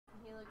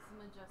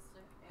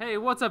Hey,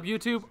 what's up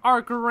YouTube?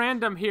 Arc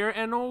Random here,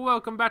 and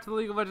welcome back to the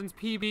League of Legends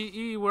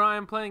PBE, where I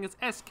am playing as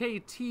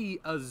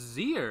SKT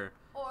Azir.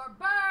 Or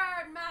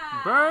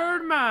Birdman!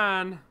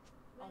 Birdman!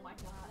 Oh my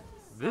god.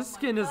 This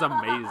skin is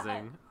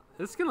amazing.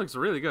 This skin looks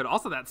really good.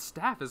 Also, that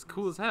staff is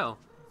cool as hell.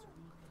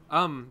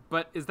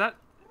 But is that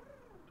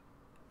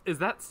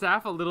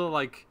staff a little,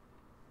 like,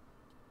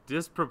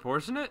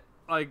 disproportionate?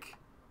 Like,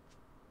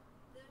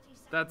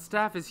 that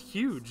staff is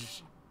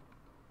huge.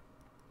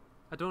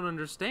 I don't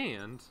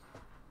understand.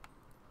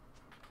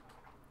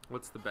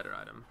 What's the better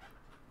item?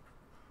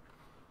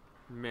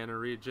 Mana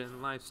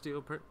regen,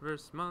 lifesteal,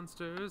 versus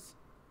monsters.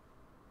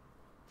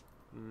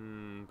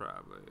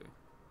 Probably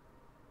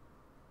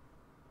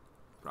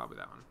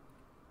that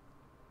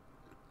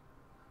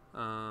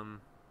one.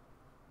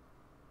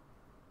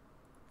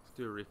 Let's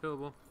do a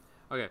refillable.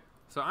 Okay,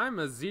 so I'm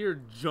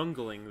Azir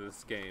jungling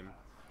this game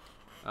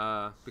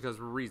because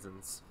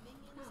reasons.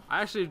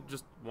 I actually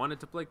just wanted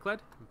to play Kled,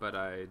 but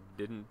I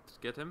didn't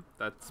get him.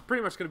 That's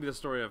pretty much going to be the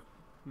story of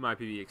my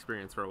PBE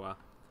experience for a while.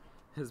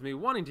 Is me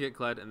wanting to get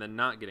Kled and then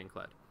not getting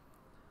Kled.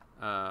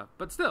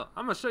 But still,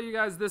 I'm going to show you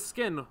guys this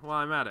skin while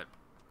I'm at it.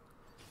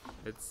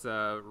 It's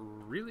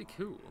really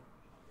cool.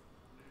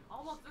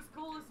 Almost as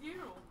cool as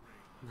you.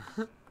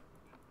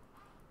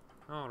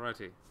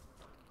 Alrighty.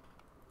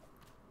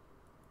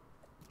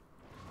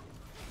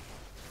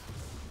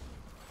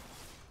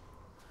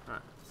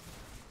 Alright.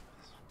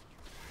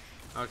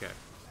 Okay.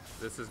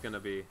 This is going to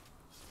be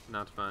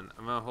not fun.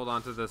 I'm going to hold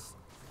on to this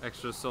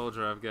extra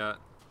soldier I've got.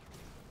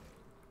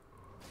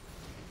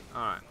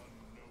 Alright.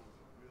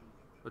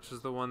 Which is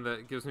the one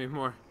that gives me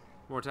more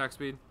attack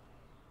speed?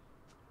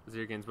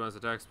 Azir gains bonus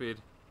attack speed.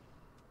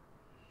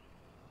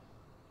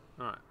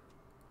 Alright.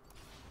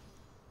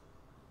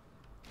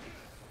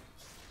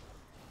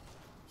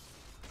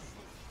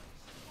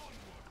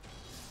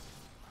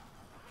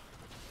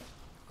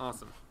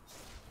 Awesome.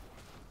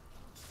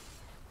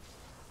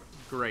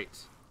 Great.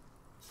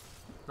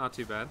 Not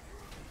too bad.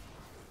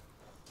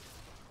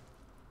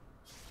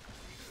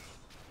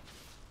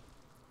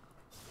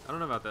 I don't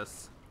know about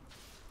this.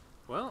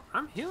 Well,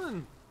 I'm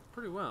healing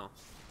pretty well.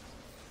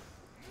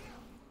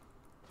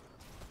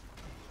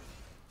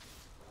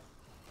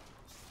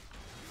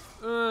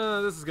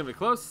 This is gonna be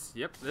close.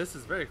 Yep, this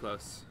is very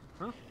close.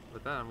 Well,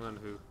 with that, I'm going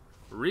to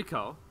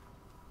recall.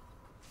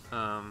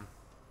 I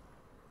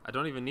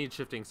don't even need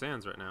shifting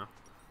sands right now.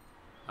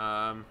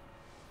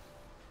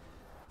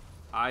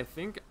 I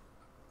think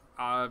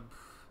I'm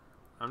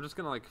just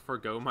gonna like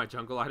forgo my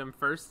jungle item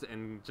first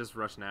and just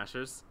rush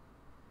Nashor's.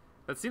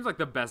 That seems like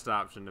the best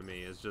option to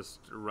me, is just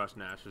rush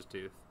Nashor's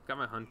Tooth. Got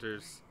my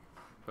Hunter's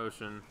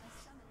Potion.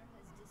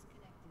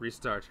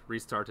 Restart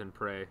and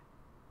pray.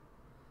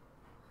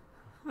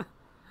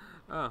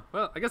 Oh,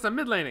 well, I guess I'm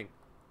mid laning.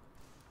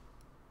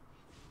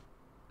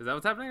 Is that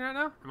what's happening right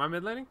now? Am I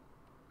mid laning?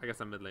 I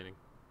guess I'm mid laning.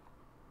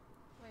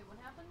 Wait, what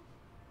happened?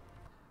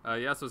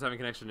 Yasuo's having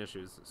connection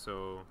issues,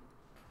 so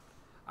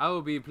I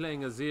will be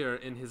playing Azir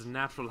in his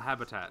natural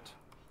habitat,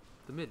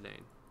 the mid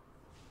lane.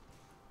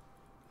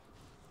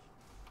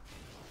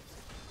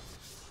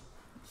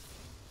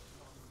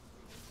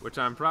 Which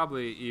I'm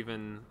probably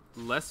even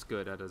less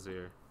good at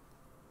Azir.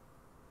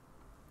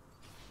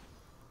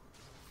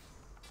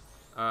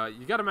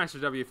 You gotta max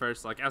your W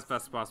first, like as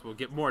fast as possible.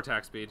 Get more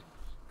attack speed,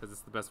 because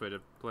it's the best way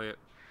to play it.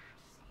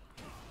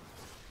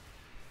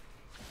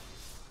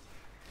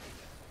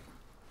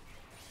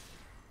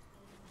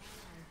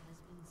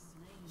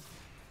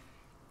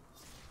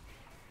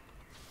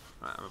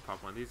 Alright, I'm gonna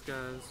pop one of these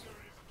guys.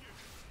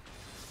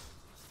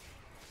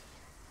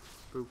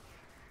 Boop.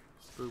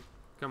 Boop.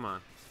 Come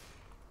on.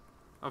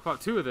 I'll pop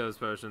two of those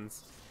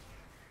potions.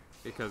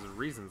 Because of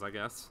reasons, I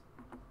guess.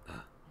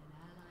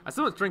 I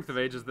still want Strength of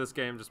Ages this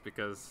game just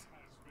because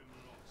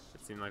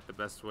it seemed like the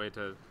best way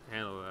to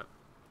handle that.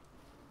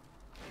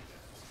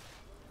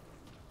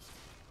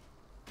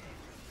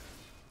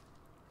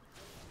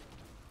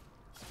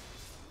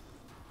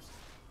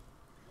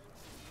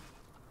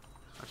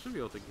 I should be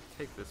able to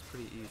take this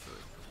pretty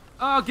easily.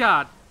 Oh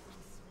god!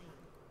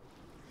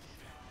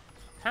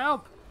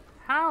 Help!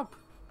 Help!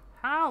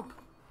 Help!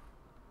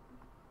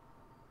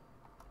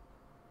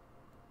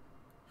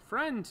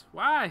 Friend,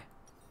 why?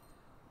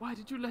 Why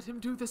did you let him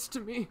do this to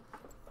me?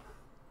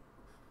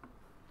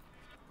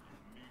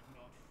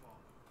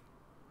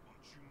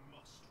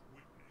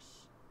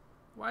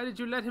 Why did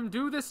you let him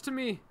do this to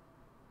me?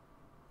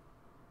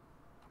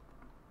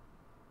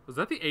 Was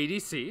that the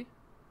ADC?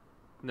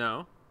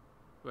 No.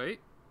 Wait.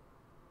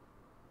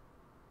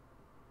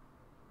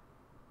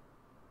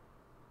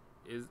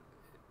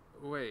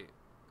 Wait.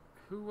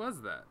 Who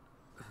was that?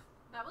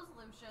 That was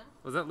Lucian.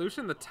 Was that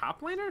Lucian, the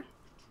top laner?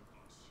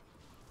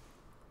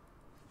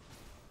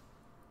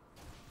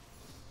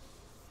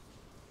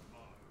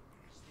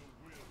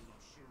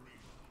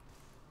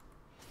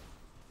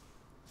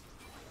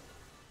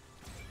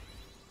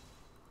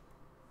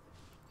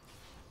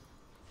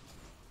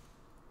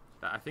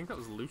 I think that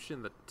was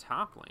Lucian, the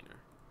top laner.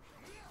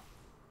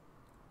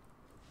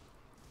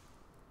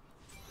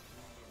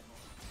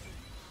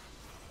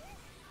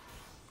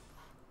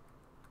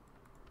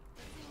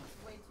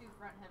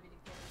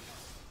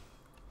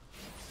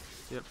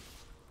 Yep.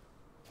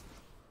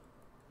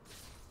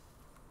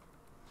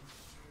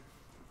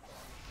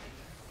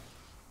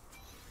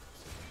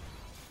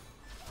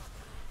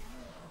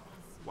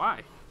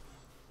 Why?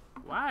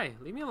 Why?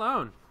 Leave me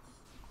alone.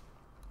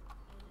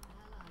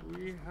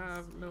 We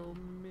have no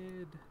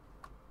mid.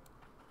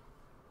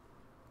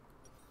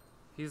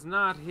 He's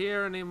not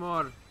here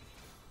anymore.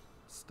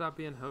 Stop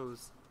being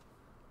hoes.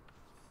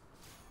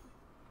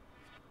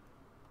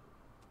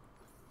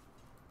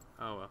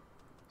 Oh well.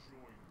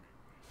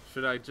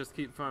 Should I just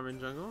keep farming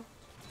jungle?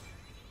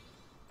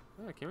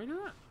 Yeah, can we do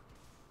that?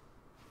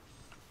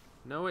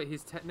 No, wait,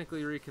 he's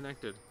technically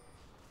reconnected.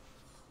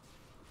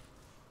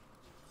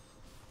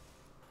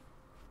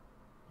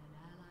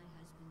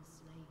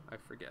 I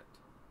forget.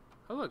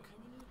 Oh look,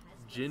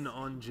 Jin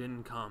on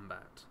Jin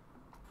combat.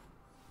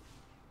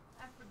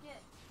 I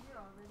forget. You're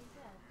already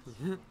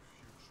dead.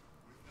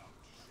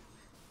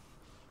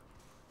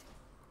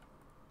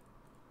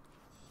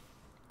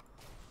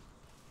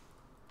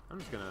 I'm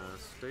just gonna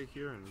stay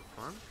here and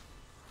farm.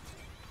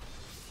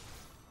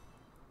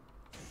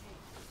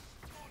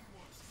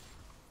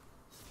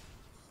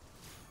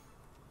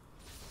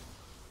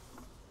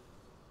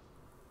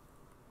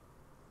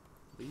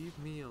 Leave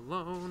me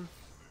alone.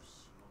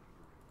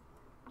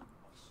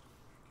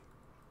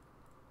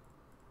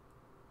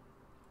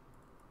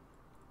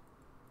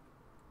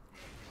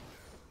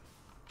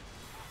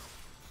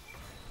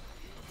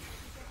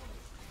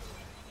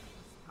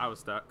 I was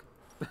stuck.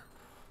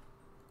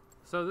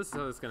 So this is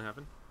how this is gonna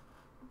happen.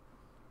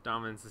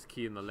 Dominance is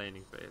key in the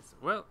laning phase.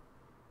 Well,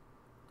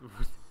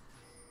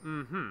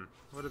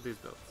 what are these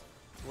builds?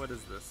 What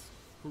is this?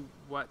 Who?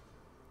 What?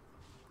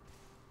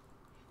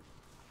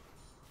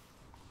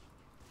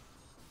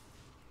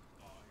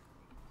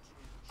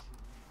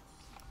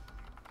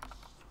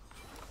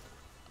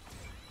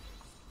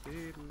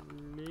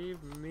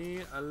 Leave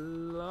me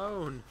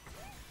alone.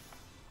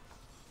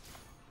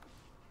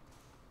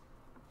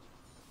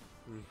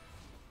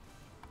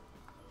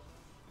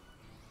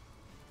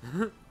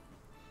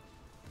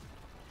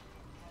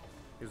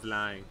 He's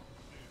lying.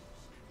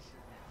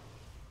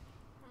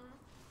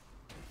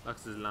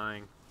 Lux is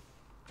lying.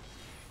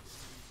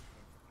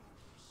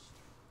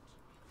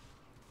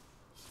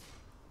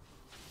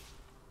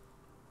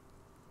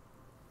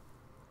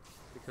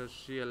 Because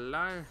she a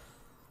liar.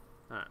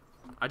 Alright.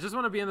 I just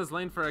want to be in this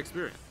lane for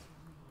experience.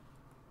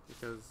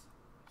 Because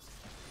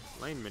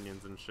lane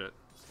minions and shit.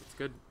 It's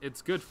good.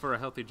 It's good for a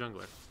healthy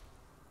jungler.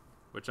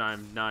 Which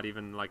I'm not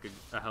even like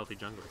a healthy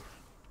jungler.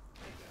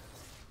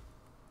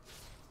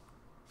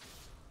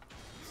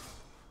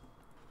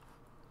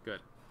 Good.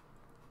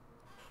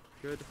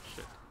 Good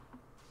shit.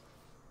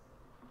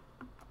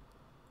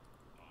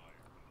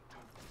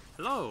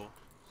 Hello.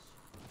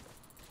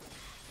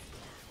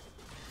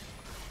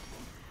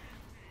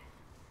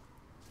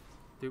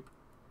 Dude,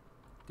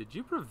 did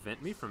you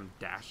prevent me from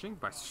dashing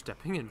by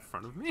stepping in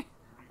front of me? Did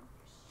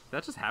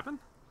that just happen?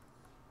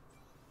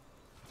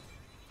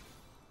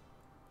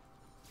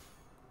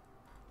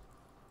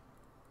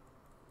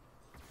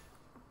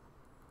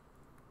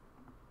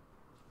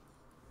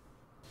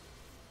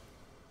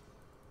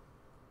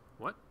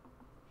 What?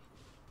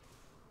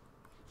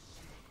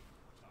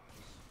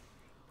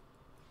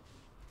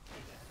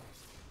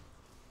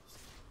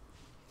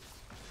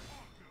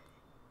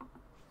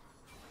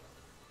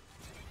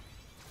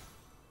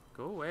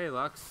 Go away,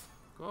 Lux.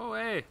 Go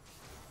away.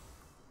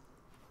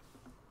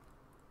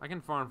 I can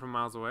farm from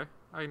miles away.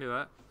 I can do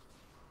that.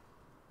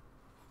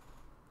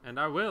 And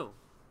I will.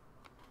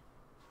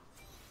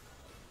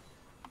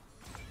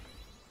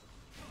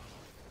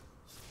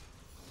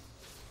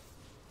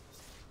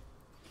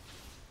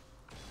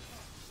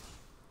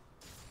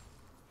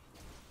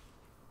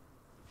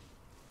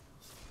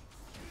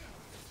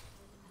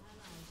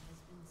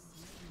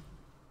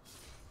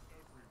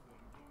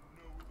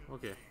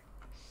 Okay.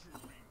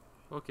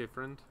 Okay,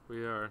 friend.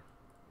 We are...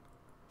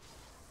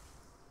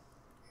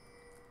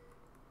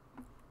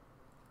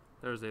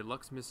 There's a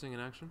Lux missing in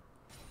action.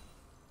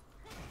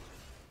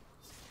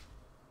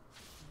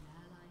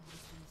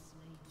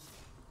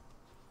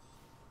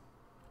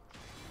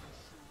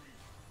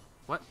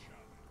 What?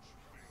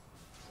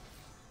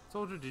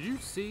 Soldier, did you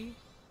see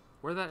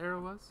where that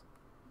arrow was?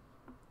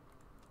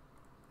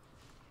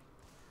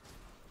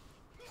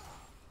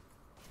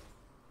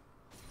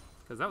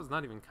 Because that was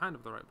not even kind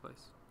of the right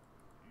place.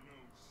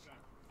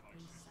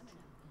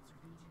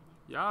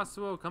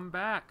 Yasuo, come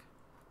back!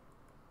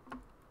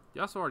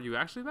 Yasuo, are you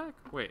actually back?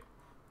 Wait.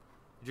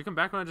 Did you come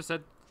back when I just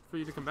said for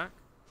you to come back?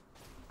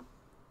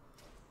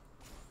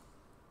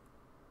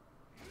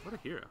 What a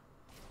hero.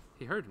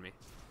 He heard me.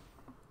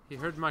 He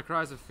heard my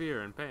cries of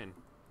fear and pain.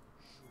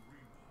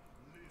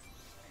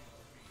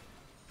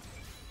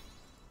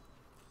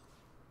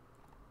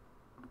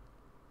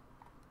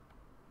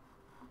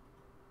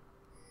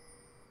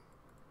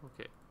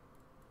 Okay.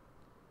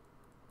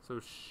 So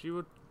she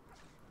would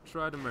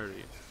try to murder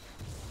you.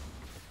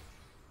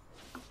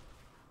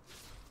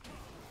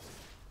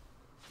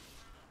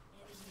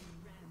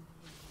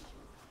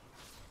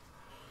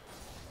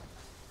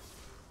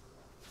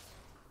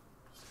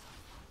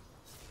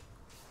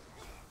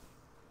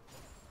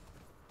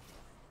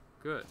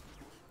 Good.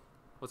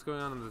 What's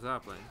going on in the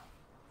top lane?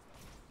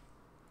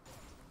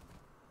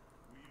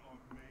 We are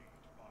made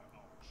by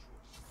our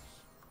choices.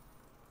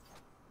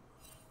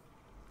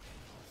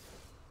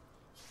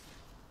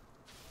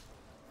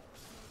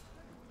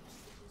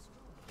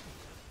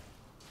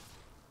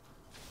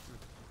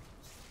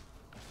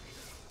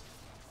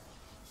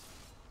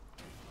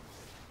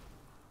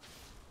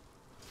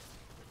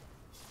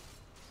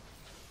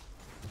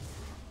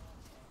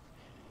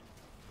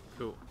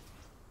 Cool.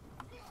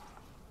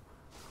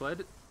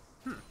 Kled?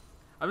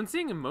 I've been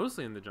seeing him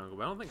mostly in the jungle,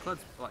 but I don't think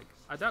Kled's, like,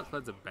 I doubt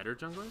Kled's a better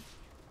jungler.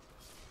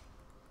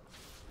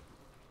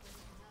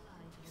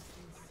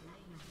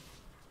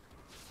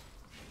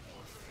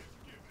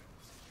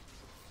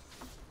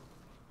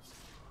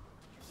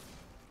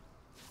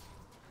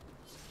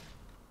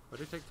 What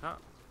did he take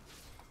top?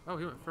 Oh,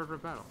 he went further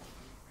battle.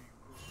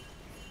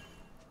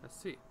 Let's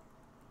see.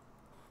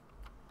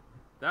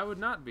 That would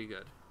not be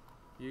good.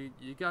 You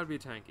gotta be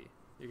tanky.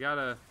 You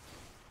gotta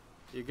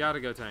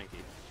go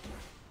tanky.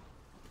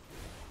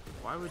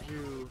 Why would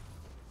you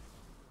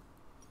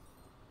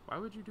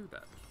do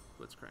that,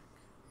 Blitzcrank?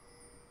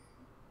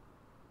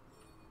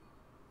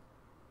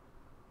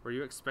 Were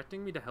you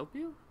expecting me to help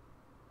you?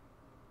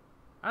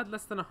 I had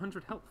less than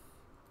 100 health.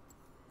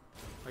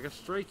 Like a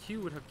stray Q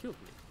would have killed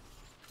me.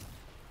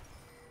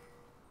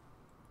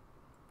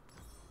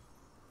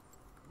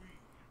 We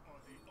are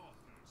the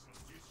authors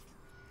of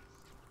history.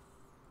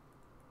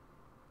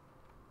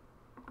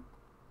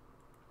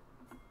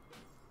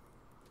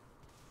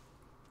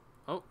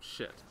 Oh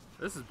shit.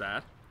 This is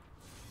bad.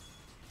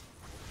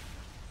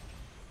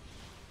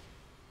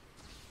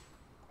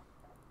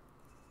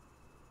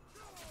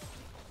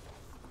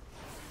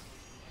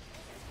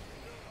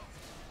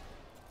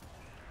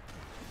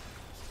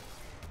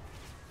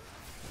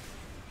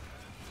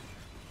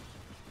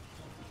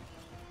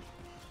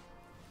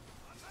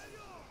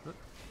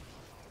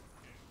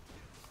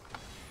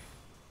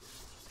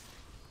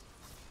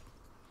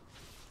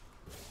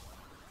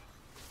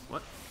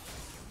 What?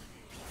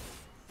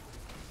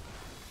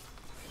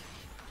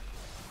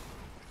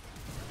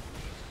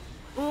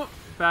 Oh,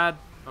 bad.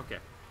 Okay.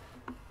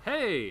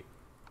 Hey!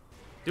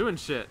 Doing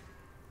shit.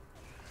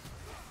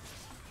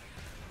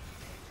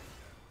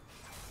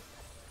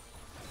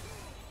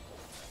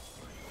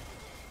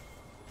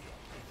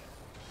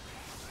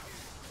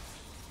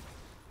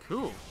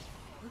 Cool.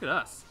 Look at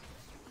us.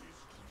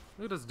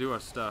 Look at us do our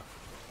stuff.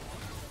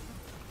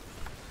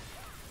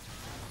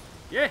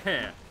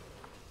 Yeah!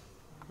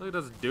 Look at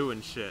us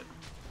doing shit.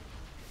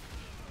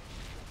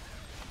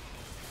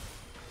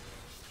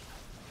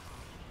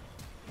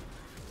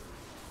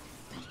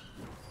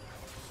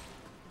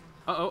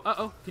 Uh-oh,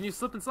 uh-oh. Can you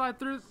slip and slide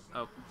through?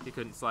 Oh, he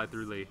couldn't slide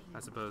through Lee, I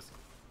suppose.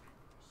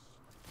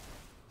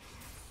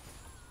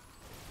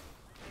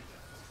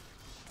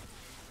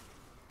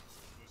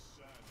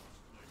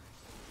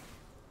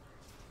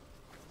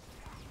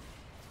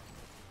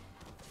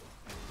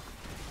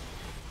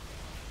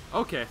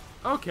 Okay,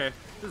 okay.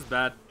 This is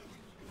bad.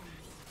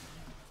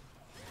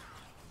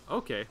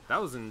 Okay,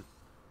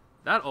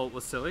 that ult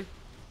was silly.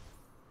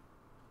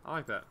 I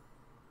like that.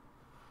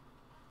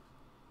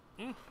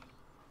 Eh.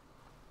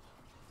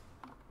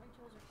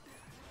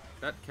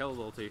 That killed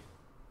ulti.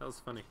 That was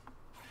funny.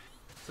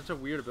 Such a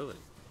weird ability.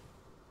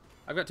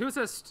 I've got 2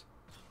 assists.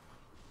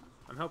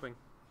 I'm helping.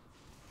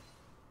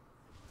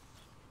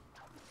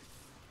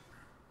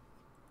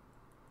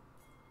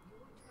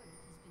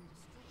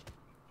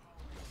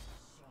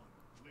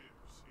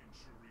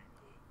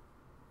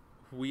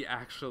 We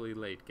actually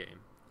late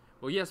game.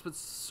 Well, yes, but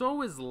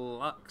so is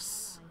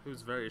Lux,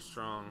 who's very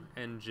strong,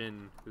 and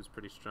Jin, who's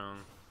pretty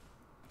strong.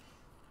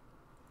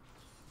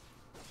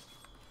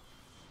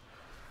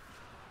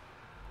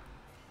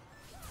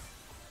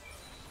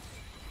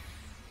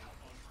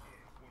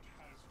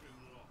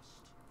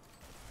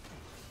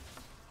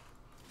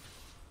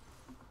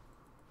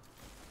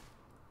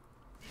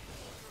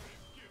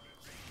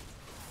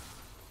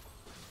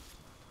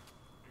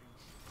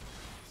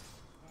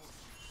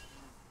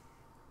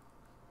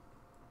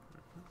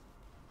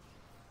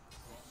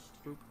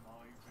 Boop.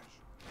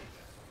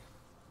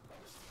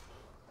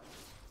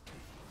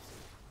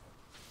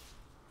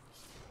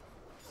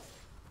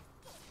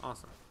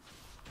 Awesome.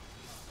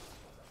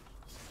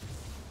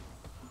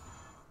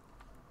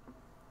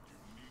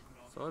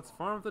 So let's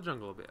farm up the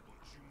jungle a bit.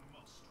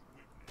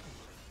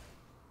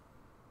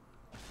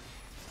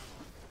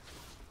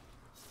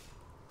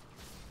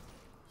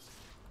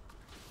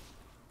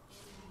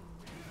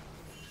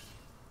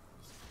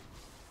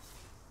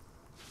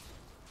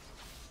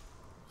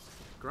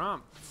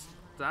 Gromp,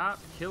 stop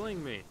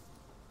killing me.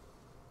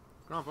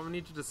 Gromp, I'm gonna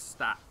need you to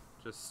stop.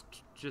 Just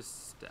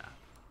stop.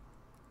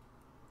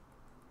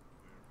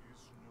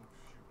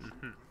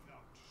 Mm-hmm.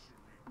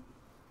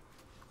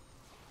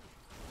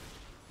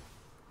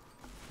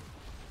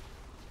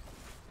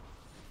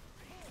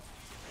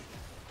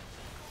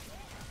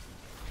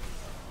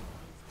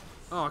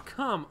 Oh,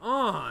 come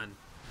on!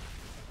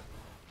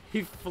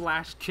 He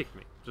flash kicked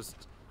me.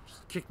 Just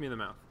kicked me in the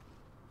mouth.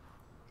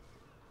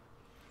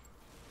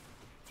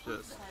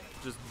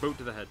 Just boot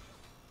to the head.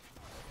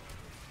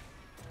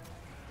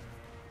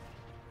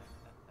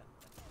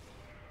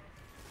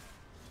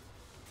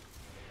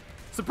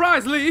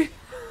 Surprise, Lee!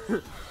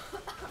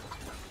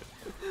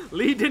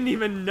 Lee didn't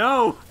even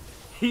know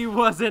he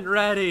wasn't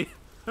ready.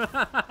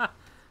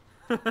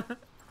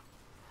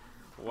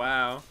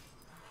 Wow.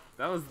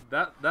 That was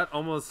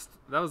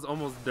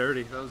almost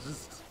dirty. That was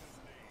just,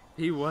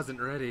 he wasn't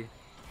ready.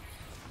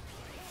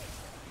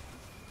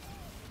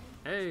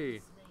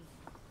 Hey.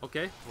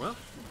 Okay, well,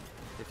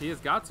 if he has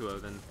Gatsuo,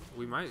 then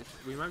we might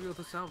be able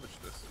to salvage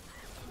this.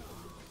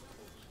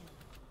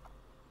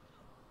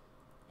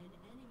 An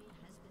enemy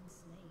has been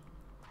slain.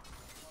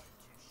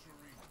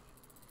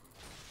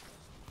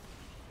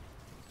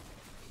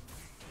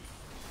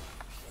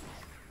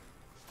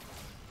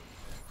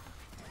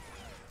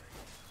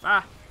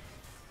 Ah!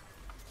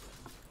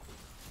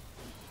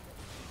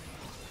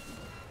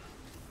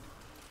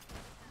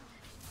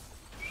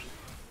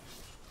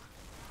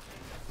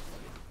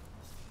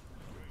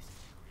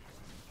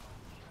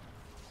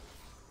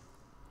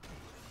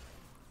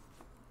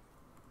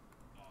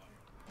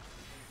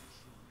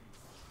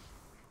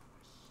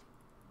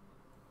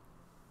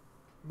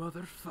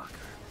 Motherfucker.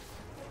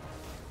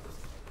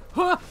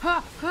 Ha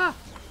ha ha!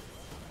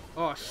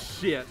 Oh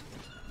shit.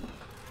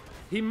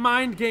 He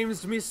mind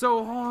games me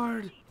so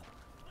hard.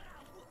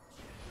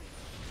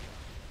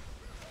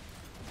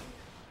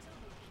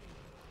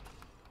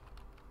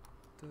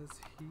 Does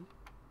he?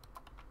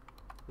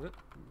 What?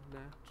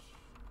 Match.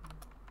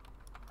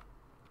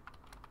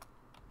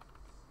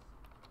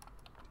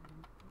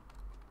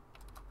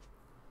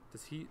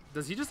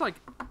 Does he just like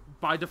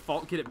by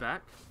default get it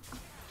back?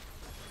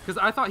 Because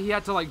I thought he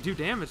had to like do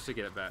damage to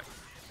get it back.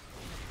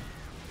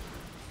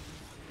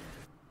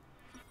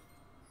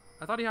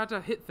 I thought he had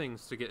to hit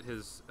things to get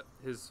his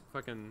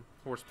fucking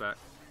horse back.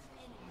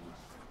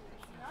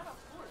 Not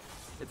a horse.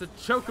 It's a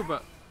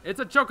chocobo. It's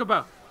a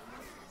chocobo.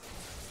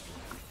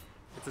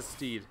 It's a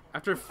steed.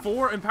 After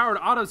 4 empowered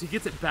autos, he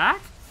gets it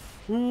back?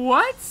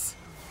 What?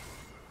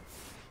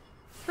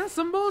 That's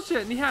some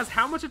bullshit. And he has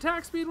how much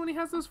attack speed when he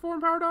has those 4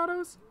 empowered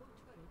autos?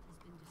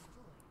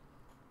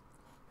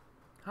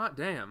 Hot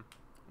damn.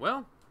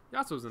 Well,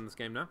 Yasuo's in this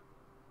game now.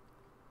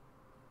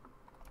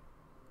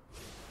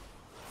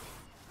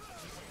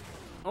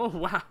 Oh,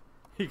 wow.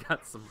 He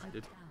got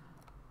smited.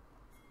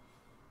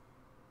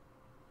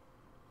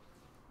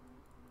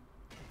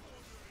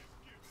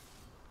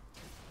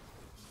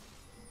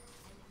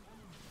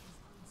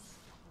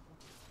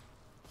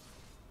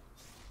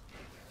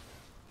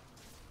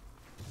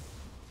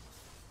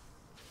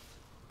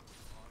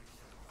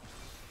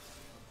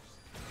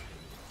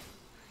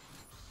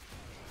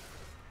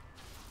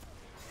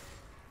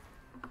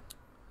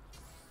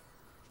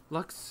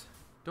 Lux,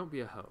 don't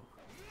be a hoe.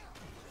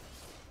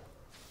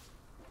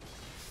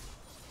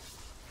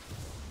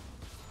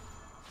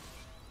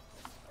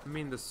 I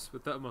mean this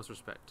with the utmost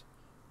respect.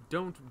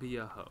 Don't be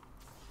a hoe.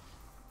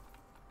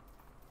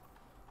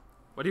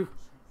 What do you...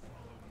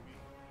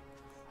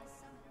 A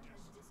summoner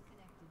has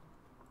disconnected.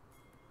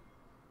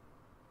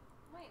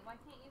 Wait, why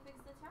can't you fix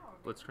the tower?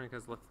 Blitzcrank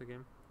has left the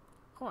game?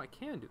 Oh, I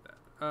can do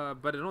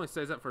that. But it only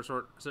stays up for a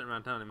certain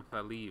amount of time. If I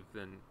leave,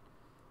 then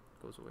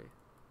it goes away.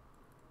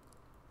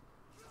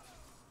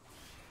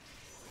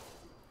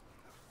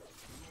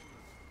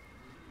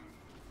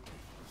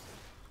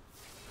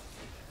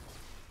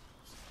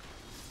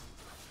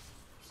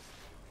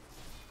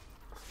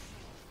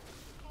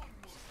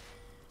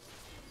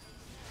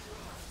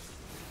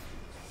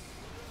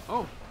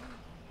 Oh!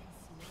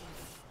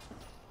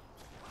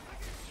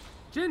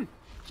 Jin!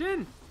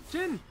 Jin!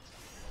 Jin!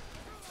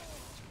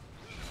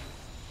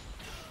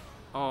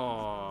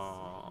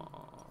 Oh,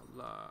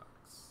 Lux.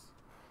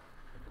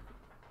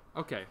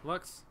 Okay,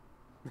 Lux.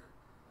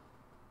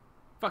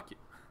 Fuck you.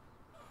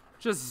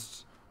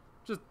 Just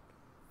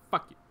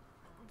fuck you.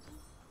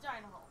 Die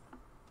in a hole.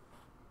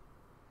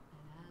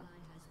 An ally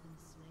has been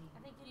slain. I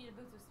think you need a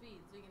boost of speed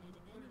so you can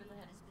An boot it in the enemy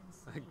head.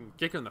 has been I slain. can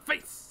kick her in the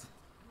face.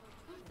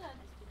 Who's dead?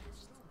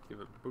 Give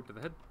a boot to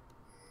the head.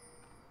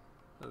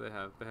 Oh, they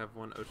have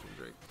one ocean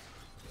drake.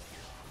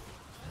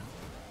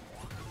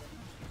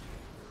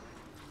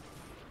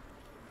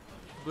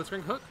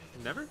 Blitzcrank hook?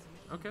 Never?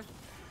 Okay.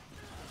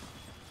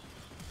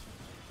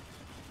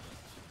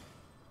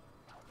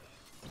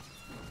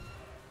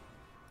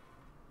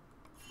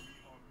 We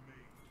are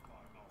made by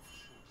our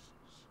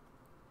choices.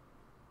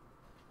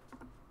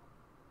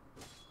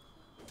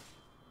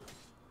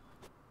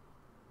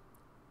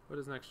 What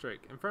is next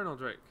Drake? Infernal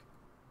Drake.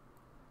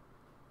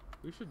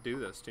 We should do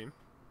this, team.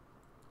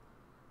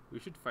 We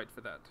should fight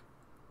for that.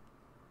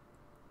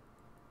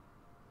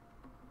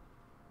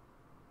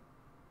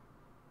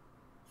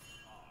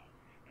 I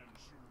am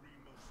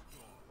Shurima's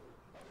daughter.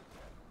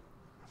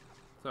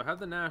 So I have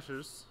the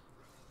Nashers.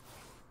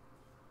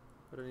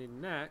 What I need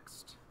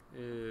next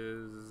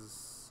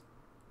is...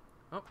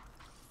 Oh.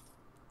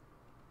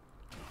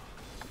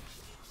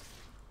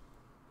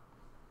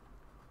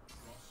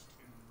 Trust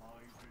in my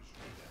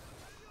vision.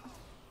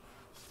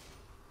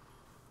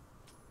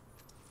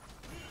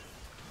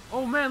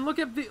 Oh man, look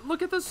at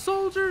the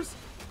soldiers,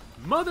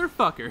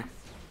 motherfucker.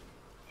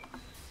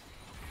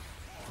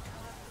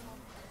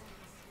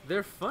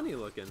 They're funny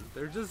looking.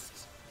 They're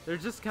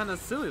just kind of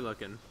silly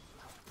looking.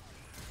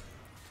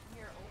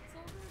 Your old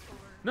soldiers or?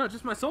 No,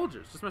 just my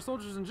soldiers. Just my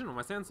soldiers in general.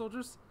 My sand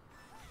soldiers.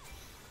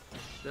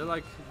 They're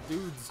like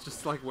dudes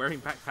just like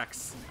wearing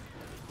backpacks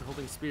and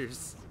holding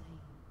spears.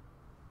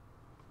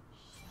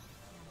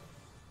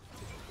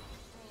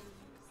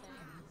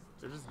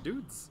 They're just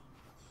dudes.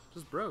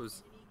 Just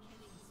bros.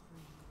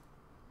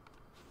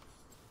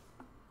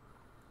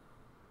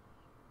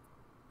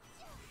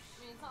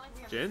 I mean, it's not like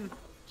we have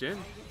Jin,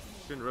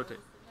 rotate.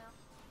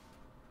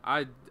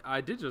 now.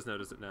 I did just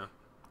notice it now.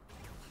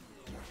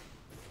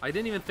 I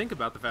didn't even think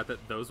about the fact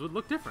that those would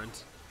look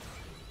different.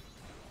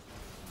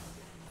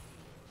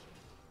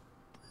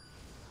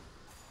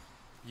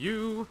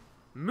 You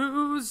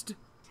moosed.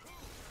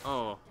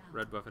 Oh,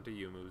 red buff into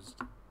you moosed.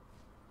 No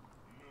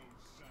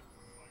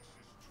sacrifice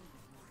is too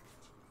great.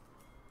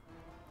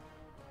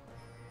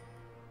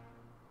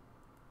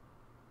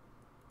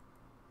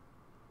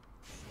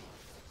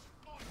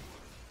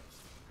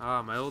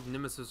 Ah, my old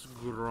nemesis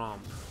Gromp.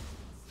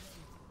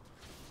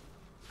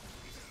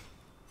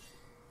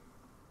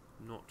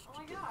 Not Oh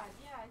my today. god,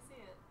 yeah, I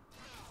see it.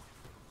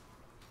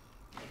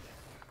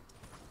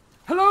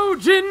 Hello,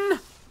 Jin!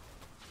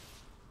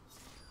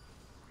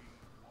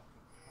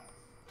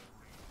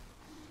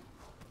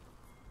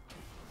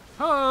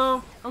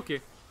 Oh, okay.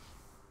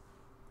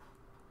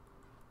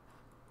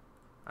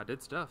 I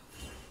did stuff.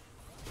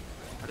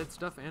 I did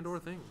stuff and or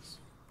things.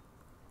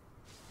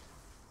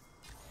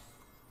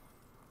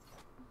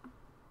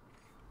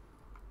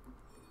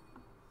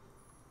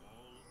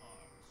 All eyes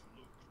look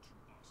to us.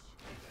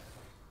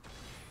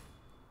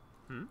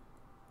 Hmm?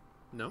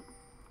 No?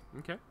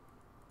 Okay.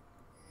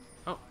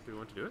 Oh, do we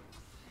want to do it?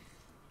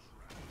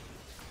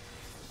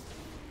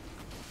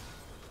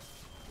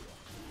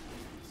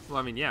 Well,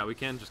 I mean, yeah, we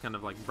can just kind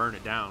of like burn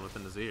it down with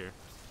an Azir.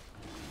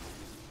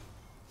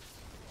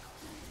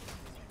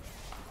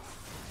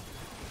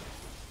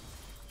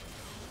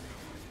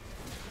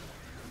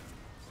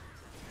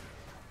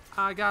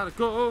 I gotta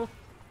go.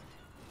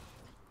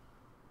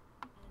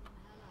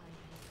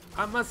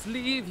 I must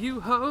leave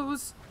you,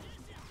 hoes.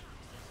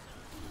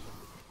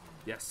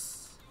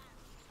 Yes.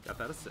 Got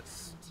that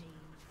assist.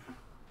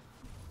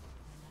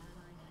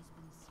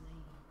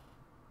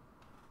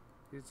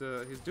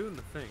 He's doing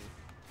the thing.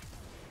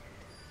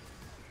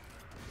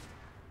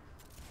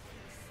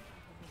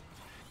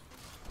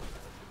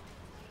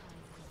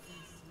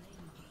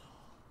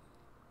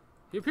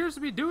 He appears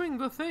to be doing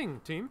the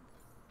thing, team.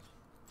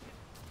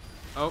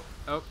 Oh,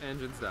 and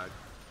Jin's died.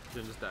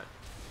 Jin just died.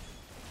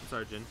 I'm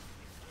sorry, Jin.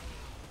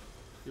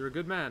 You're a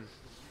good man.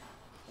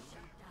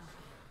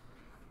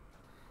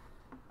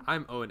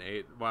 I'm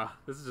 0-8. Wow,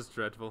 this is just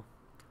dreadful.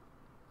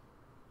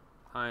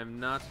 I'm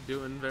not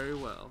doing very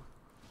well.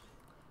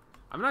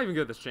 I'm not even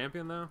good at this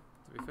champion, though,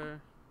 to be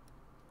fair.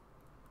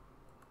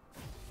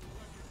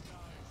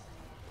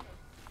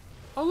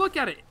 Oh, look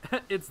at it!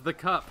 It's the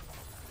cup.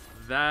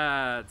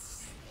 That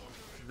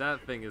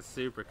thing is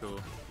super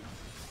cool.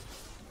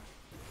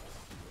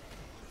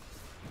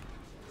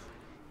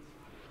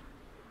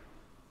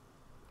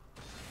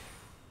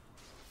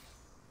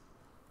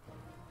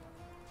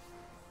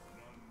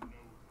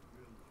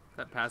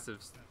 That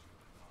passive's...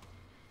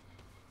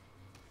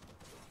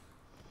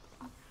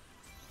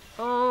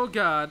 Oh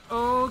god,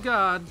 oh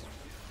god.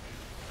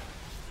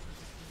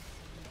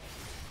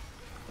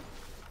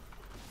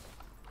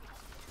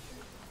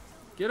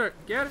 Get her,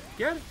 get it,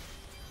 get it.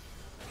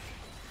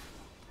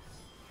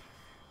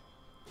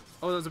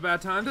 Oh, that was a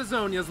bad time to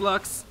Zhonya's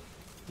Lux.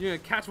 You're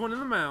gonna catch one in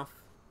the mouth.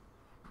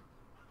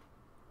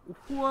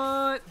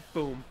 What?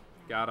 Boom.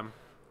 Got him.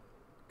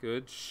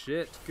 Good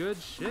shit, good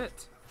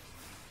shit.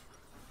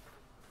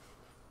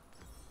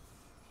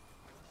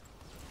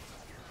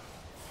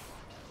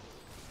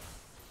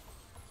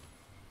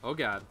 Oh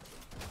god.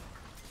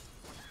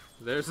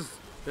 There's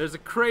a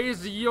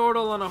crazy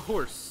yordle on a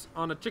horse,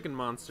 on a chicken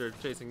monster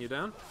chasing you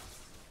down.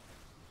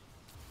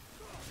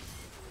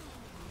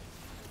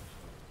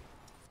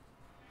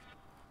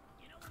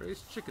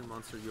 Crazy chicken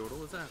monster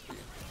yordle is after you.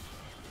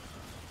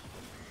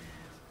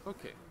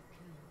 Okay.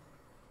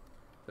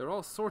 They're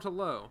all sorta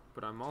low,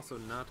 but I'm also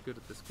not good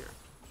at this character.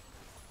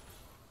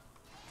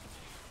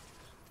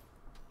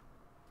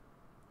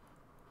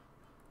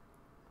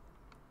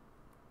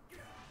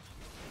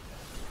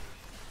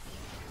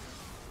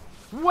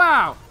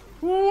 Wow!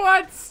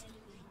 What?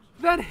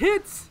 That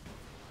hits!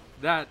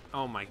 That,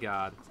 oh my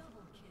god.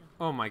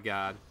 Oh my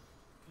god.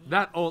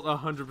 That ult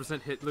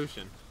 100% hit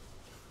Lucian.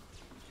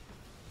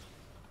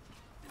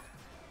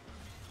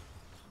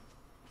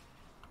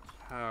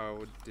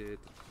 How did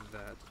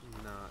that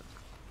not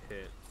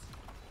hit?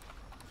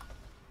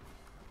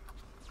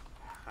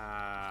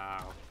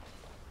 How?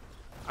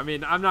 I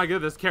mean, I'm not good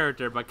at this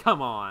character, but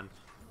come on.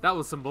 That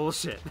was some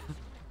bullshit.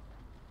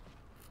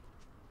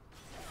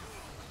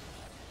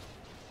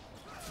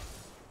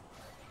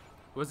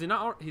 Was he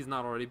not? He's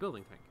not already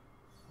building thing.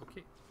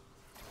 Okay.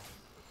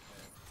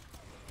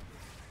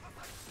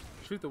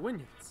 shoot the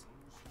minions.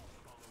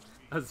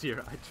 Azir,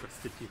 I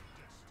trusted you.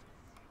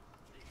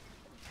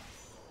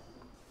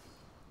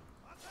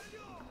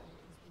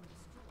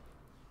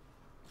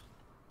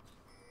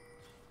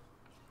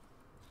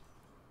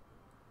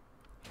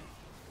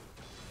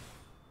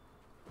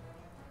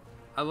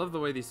 I love the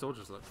way these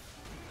soldiers look.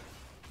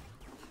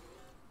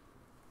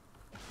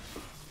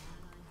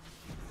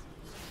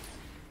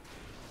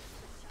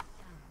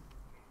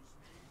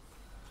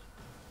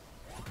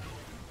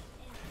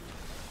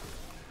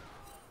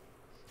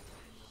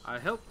 I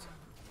helped.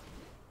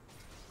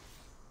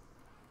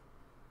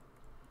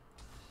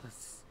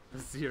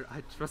 Azir,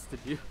 I trusted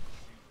you.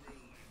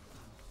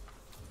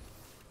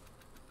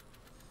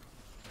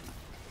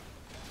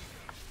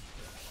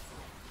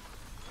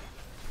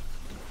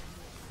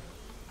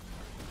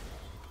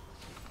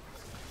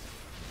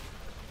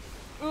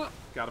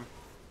 Got him.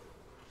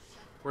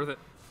 Worth it.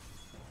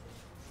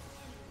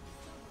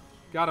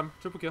 Got him.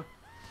 Triple kill.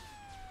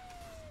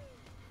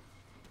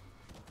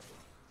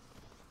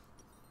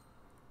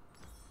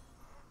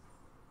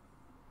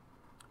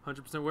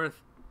 %100%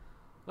 worth.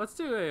 Let's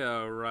do a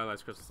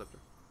Rylai's Crystal Scepter.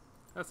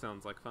 That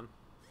sounds like fun.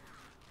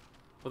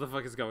 What the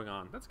fuck is going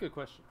on? That's a good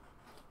question.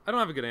 I don't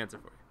have a good answer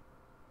for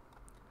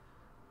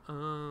you.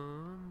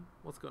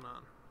 What's going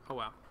on? Oh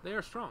wow, they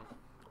are strong.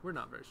 We're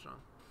not very strong.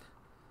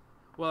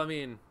 Well, I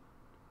mean,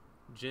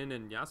 Jhin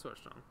and Yasuo are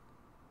strong.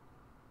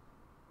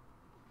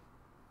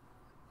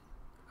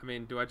 I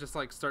mean, do I just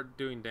like start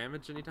doing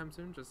damage anytime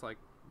soon? Just like,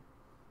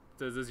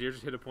 does this year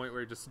just hit a point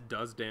where it just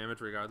does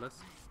damage regardless?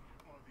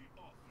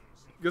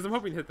 Because I'm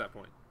hoping to hit that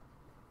point.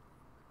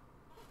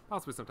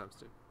 Possibly sometimes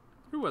too.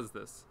 Who was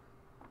this?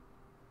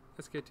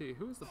 SKT.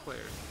 Who was the player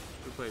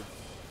who played?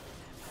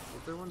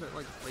 Was there one that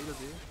like played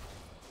Azir?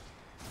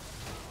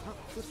 Oh,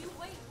 If you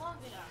wait long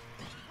enough,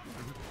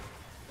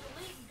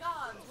 the elite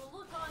gods will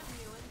look on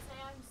you and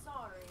say, I'm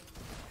sorry.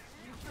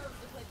 You chose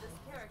to play this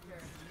character.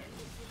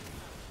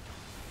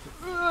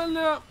 And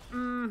No.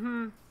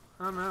 Mm-hmm.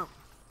 I'm out.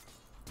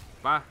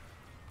 Bye.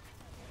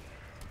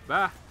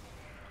 Bye.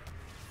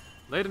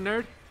 Later,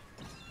 nerd.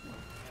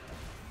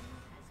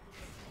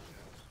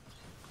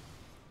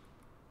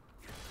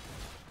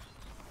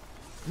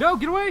 No,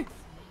 get away!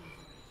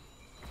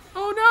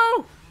 Oh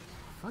no!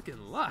 Fucking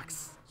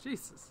Lux.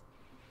 Jesus.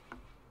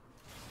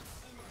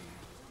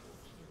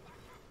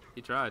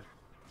 He tried.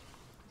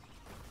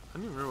 I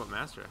don't even remember what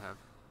master I have.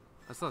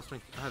 I still have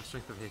strength. I have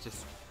strength of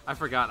ages. I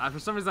forgot. For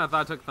some reason I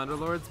thought I took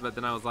Thunderlords, but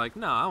then I was like,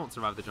 no, I won't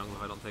survive the jungle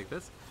if I don't take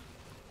this.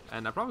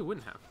 And I probably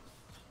wouldn't have.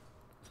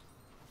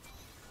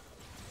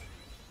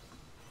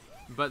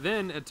 But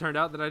then it turned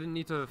out that I didn't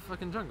need to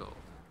fucking jungle.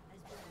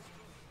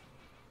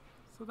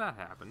 So that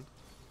happened.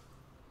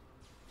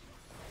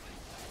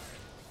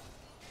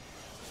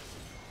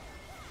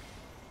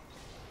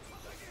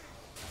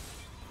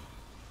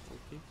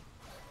 Okay.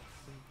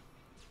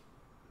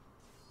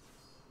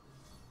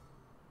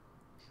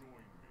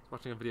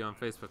 Watching a video on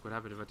Facebook. What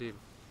happened to my team?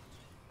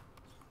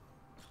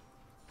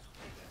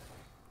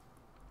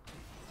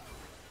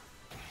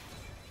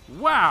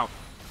 Wow!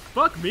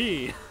 Fuck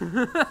me!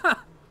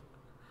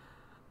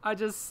 I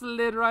just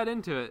slid right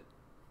into it.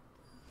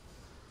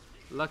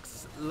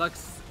 Lux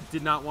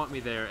did not want me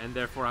there, and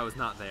therefore I was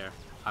not there.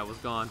 I was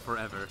gone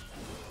forever.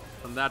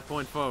 From that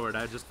point forward,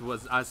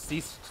 I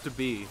ceased to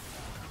be.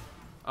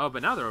 Oh,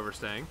 but now they're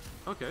overstaying.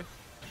 Okay.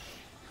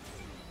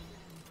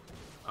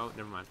 Oh,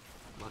 never mind.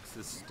 Lux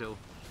is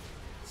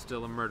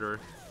still a murderer.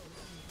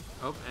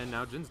 Oh, and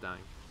now Jin's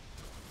dying.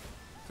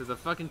 To the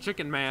fucking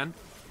chicken man.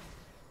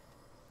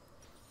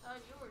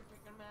 you were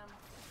chicken man.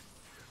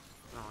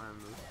 Oh, I'm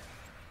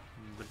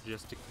a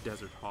majestic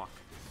desert hawk.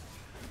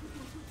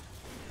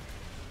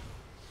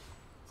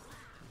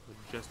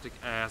 Majestic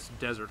ass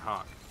desert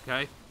hawk.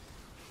 Okay?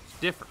 It's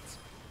difference.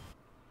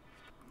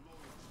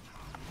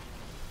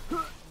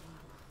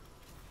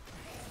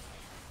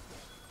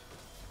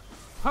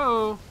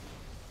 Ho!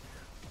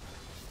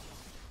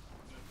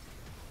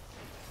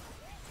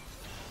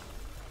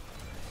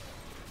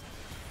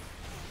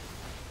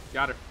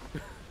 Got her.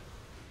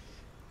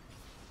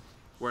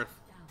 Worth.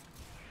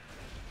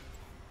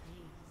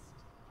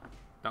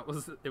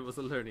 It was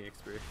a learning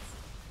experience.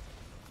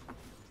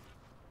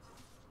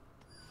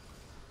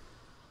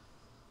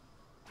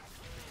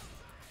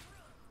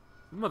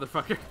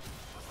 Motherfucker.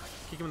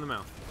 Kick him in the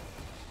mouth.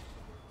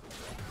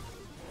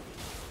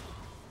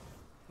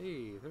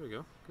 Hey, there we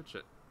go. Good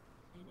shit.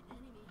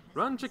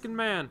 Run, chicken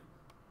man!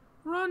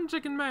 Run,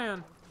 chicken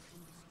man!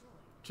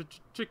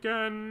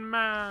 Chicken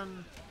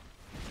man!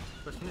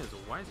 Question is,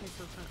 why is he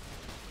so fast?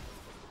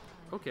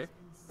 Okay.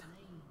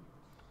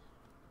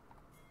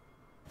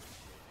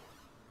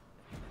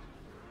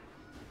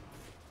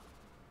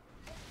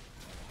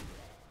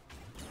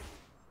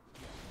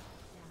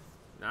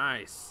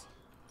 Nice.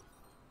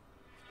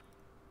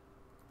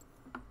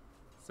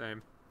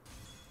 Same.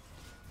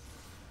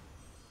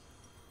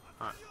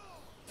 Alright.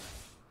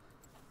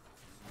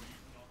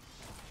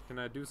 Can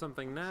I do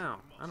something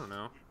now? I don't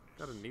know.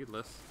 Got a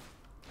needless.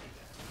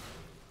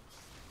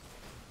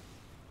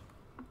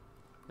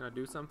 Can I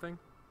do something?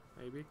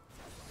 Maybe.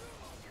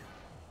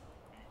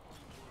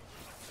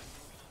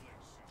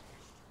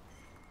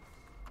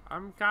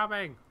 I'm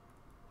coming.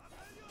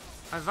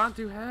 I want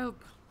to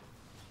help.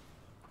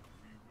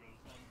 We will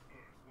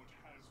unearth what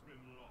has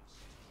been lost.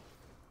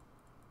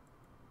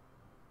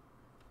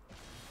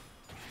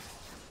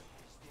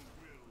 It's the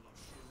will of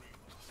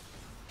Shurima.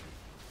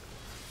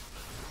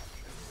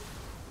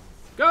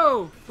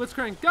 Go!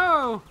 Blitzcrank,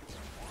 go!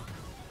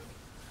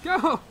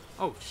 Go!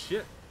 Oh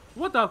shit.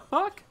 What the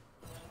fuck?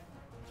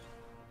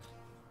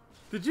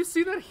 Did you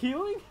see that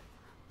healing?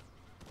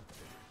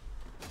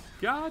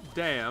 God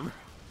damn.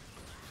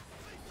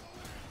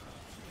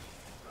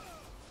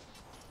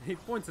 He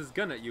points his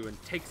gun at you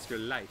and takes your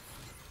life.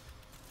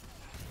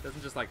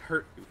 Doesn't just like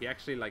hurt you, he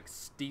actually like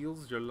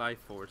steals your life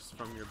force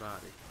from your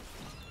body.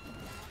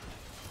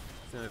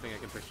 It's the only thing I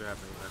can picture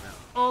happening right now.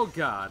 Oh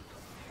god.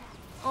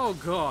 Oh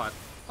god.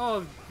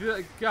 Oh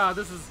god,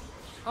 this is...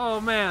 Oh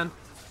man.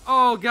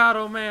 Oh god,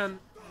 oh man.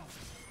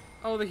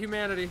 Oh, the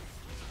humanity.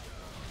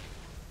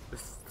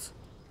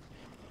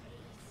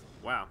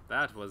 Wow,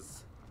 that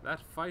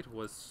fight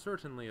was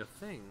certainly a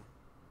thing.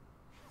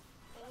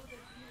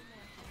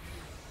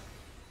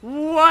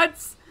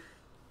 What?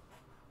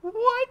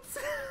 What?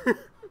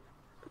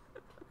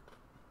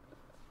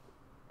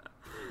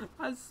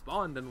 I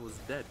spawned and was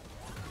dead.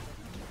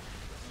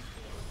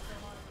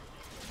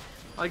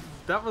 Like,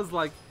 that was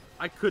like,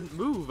 I couldn't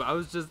move.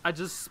 I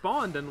just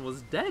spawned and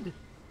was dead.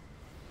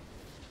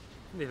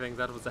 I think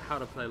that was a how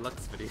to play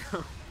Lux video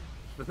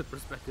from the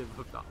perspective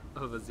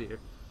of Azir.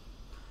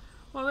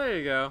 Well, there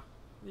you go.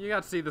 You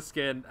got to see the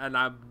skin, and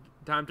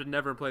time to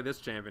never play this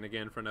champion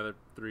again for another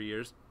 3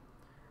 years.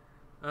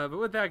 But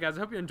with that, guys, I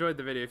hope you enjoyed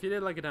the video. If you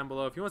did, like it down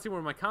below. If you want to see more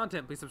of my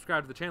content, please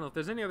subscribe to the channel. If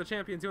there's any other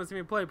champions you want to see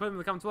me play, put them in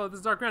the comments below. This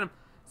is Dark Random,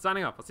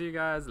 signing off. I'll see you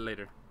guys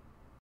later.